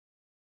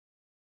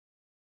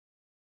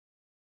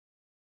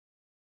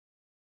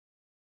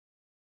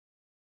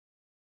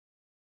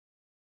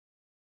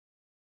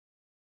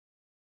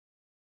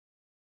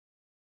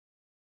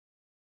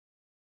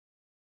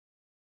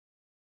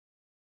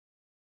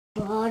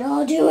But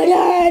I'll do it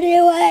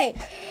anyway.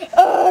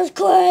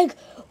 Earthquake.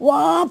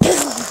 Whoop.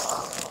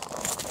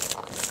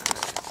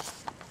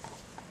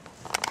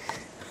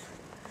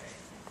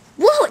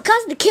 Whoa, it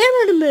caused the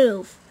camera to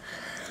move.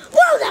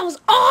 Whoa, that was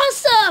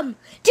awesome.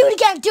 Do it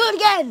again. Do it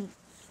again.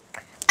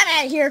 I'm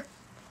out of here.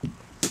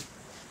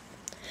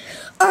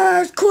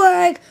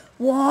 Earthquake.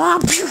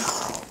 Whoop.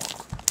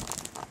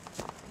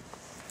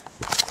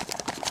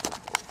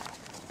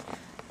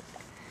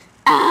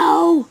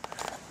 Ow.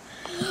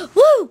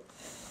 Woo.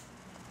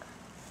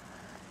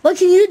 What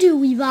can you do,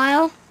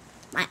 Weavile?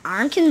 My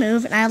arm can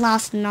move, and I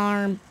lost an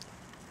arm.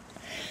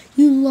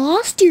 You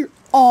lost your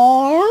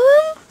arm?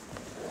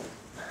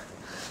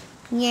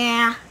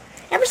 Yeah,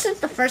 ever since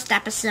the first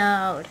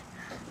episode.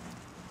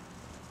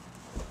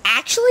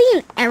 Actually,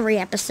 in every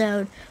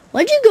episode.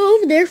 What'd you go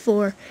over there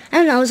for? I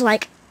don't know, I was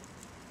like,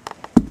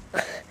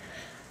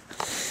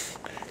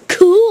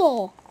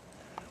 cool.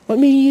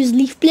 Want me to use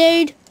leaf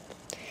blade?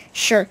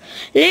 Sure.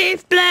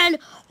 Leaf blade.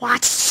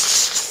 What?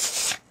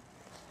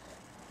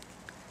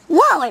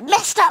 Whoa, it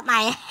messed up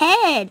my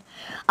head.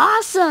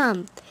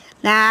 Awesome.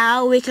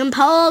 Now we can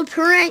pull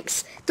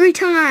pranks 3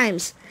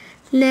 times.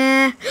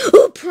 Nah.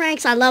 Ooh,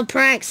 pranks. I love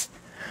pranks.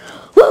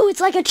 Woo, it's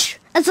like a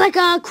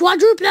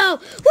quadruplo.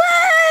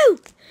 Woo!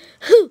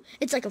 Woo,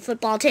 it's like a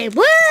football team.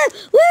 Woo!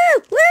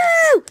 Woo!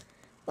 Woo!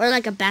 Or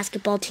like a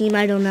basketball team,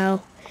 I don't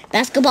know.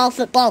 Basketball,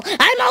 football.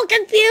 I'm all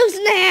confused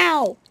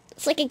now.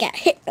 It's like I got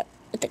hit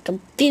with a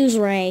confuse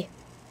ray.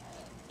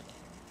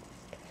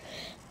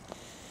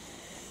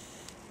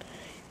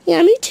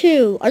 Yeah, me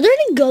too. Are there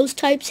any ghost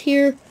types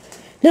here?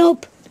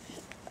 Nope.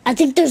 I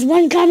think there's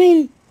one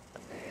coming.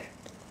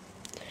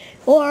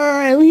 Or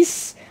at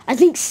least, I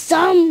think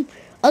some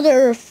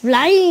other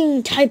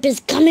flying type is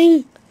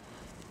coming.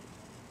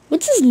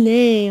 What's his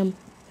name?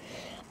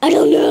 I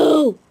don't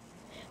know.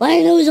 All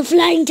I know is a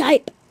flying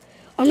type.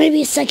 Or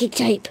maybe a psychic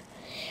type.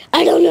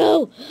 I don't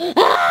know.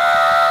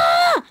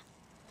 Ah!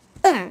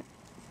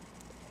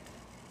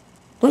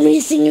 Want me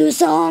to sing you a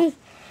song?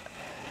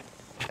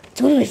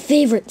 It's one of my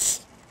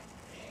favorites.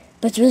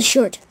 But it's really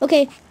short.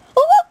 Okay.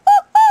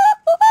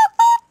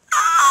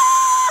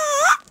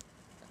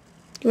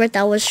 You're right,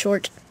 that was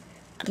short.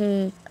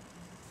 You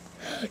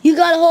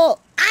got a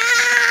hole.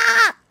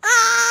 Ah!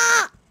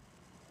 Ah!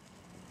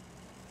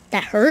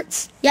 That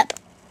hurts? Yep.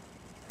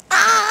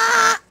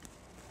 Ah!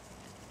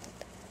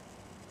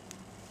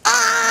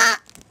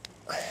 Ah!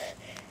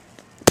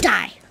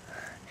 Die.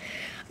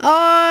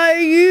 I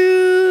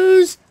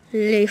use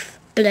leaf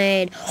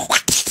blade.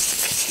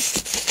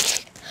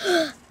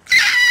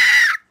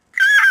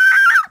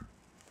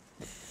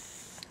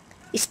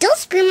 You still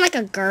scream like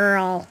a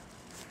girl.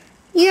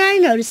 Yeah, I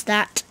noticed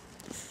that.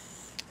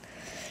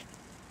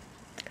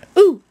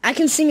 Ooh, I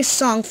can sing a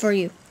song for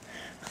you.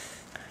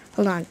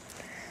 Hold on.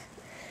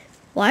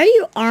 Why are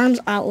your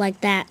arms out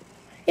like that?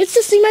 It's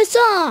to sing my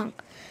song.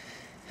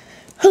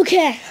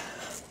 Okay.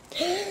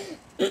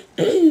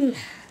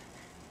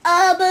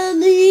 I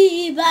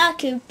believe I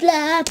can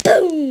fly.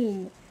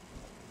 Boom.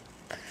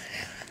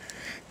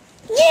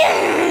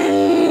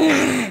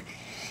 Yeah.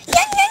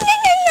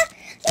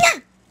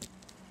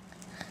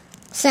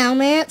 Sound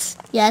mats?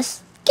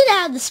 Yes. Get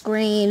out of the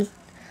screen.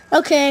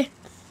 Okay.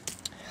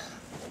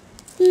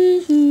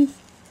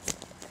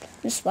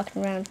 Just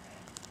walking around.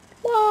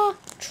 Wah.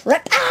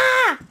 Trip.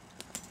 Ah!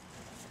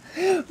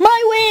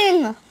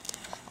 My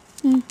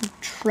wing!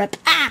 Trip.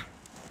 Ah!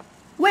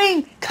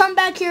 Wing! Come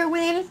back here,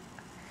 Wing!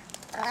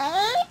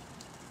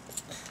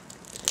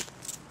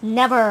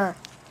 Never.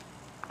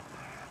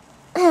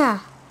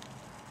 Ah.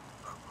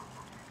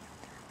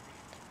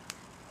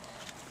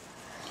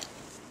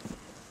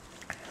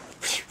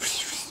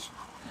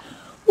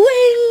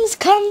 Wings,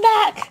 come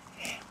back!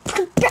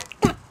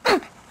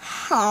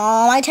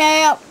 Oh, my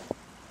tail!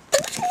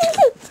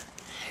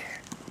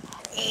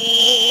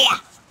 Yeah.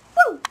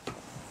 Woo.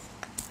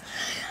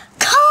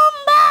 Come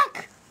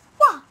back!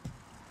 Whoa.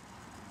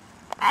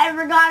 I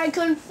forgot I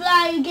couldn't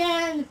fly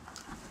again.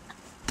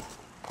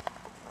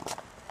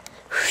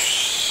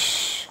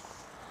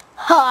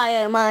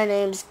 Hi, my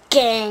name's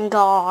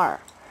Gengar.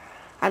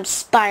 I'm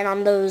spying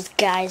on those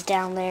guys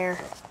down there.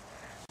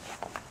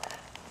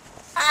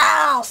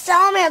 Ow,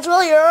 Salaman's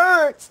really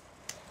hurts.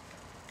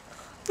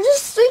 I'm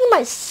just singing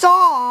my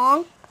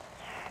song.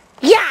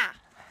 Yeah.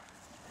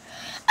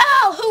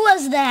 Oh, who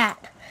was that?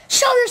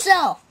 Show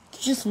yourself.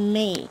 It's just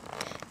me,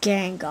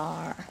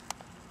 Gengar.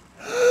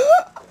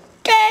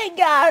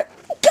 Gengar,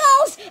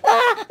 ghost!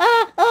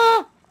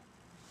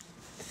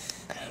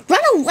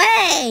 Run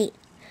away!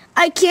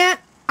 I can't.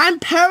 I'm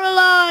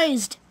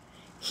paralyzed.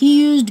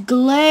 He used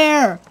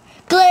glare.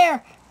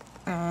 Glare.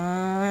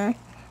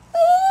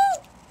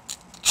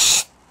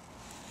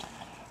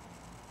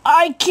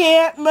 I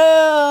can't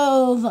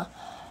move.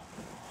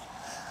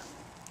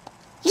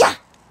 Yeah.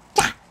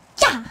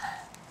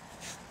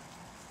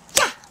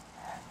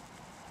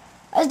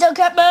 I still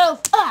can't move.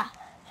 Ah.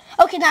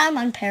 Okay, now I'm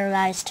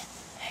unparalyzed.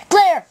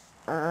 Glare.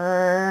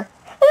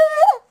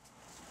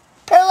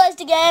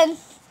 Paralyzed again.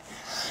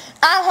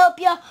 I'll help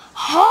you.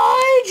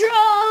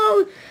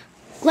 Hydro.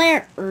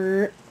 Glare.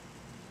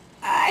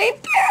 I'm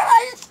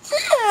paralyzed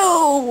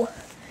too!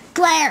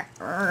 Glare!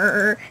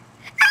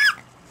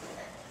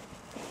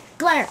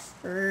 Glare!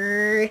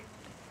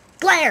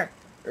 Glare!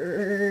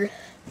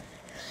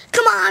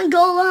 Come on,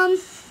 Golem!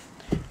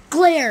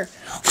 Glare!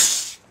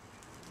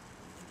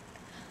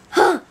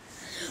 Huh!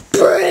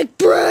 Break!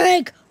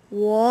 Break!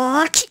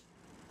 Watch!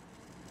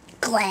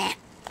 Glare!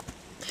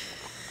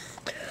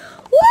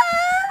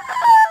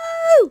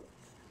 Woo!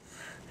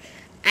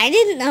 I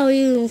didn't know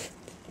you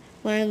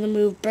wanted to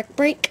move Brick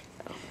Break.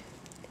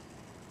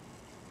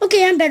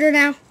 Okay, I'm better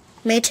now.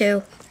 Me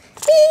too.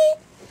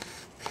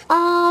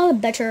 All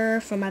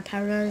better for my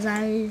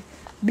paralyzation.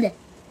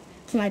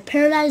 For my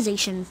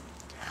paralyzation.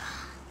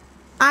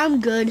 I'm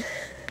good.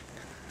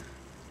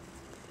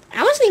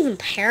 I wasn't even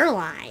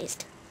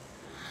paralyzed.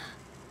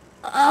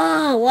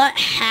 Oh, what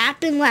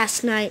happened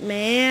last night,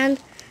 man?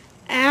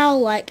 Ow,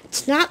 like,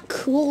 it's not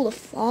cool to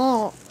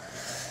fall.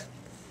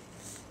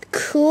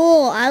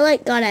 Cool, I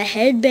got a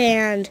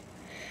headband.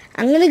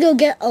 I'm gonna go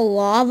get a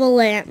lava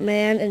lamp,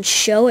 man, and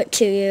show it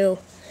to you.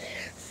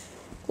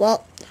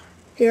 Well,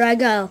 here I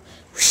go.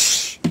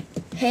 Whoosh.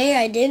 Hey,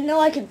 I didn't know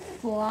I could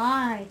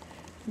fly,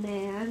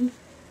 man.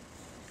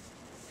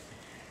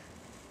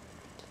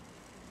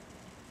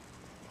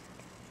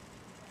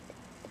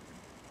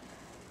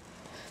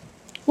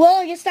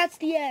 Well, I guess that's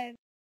the end.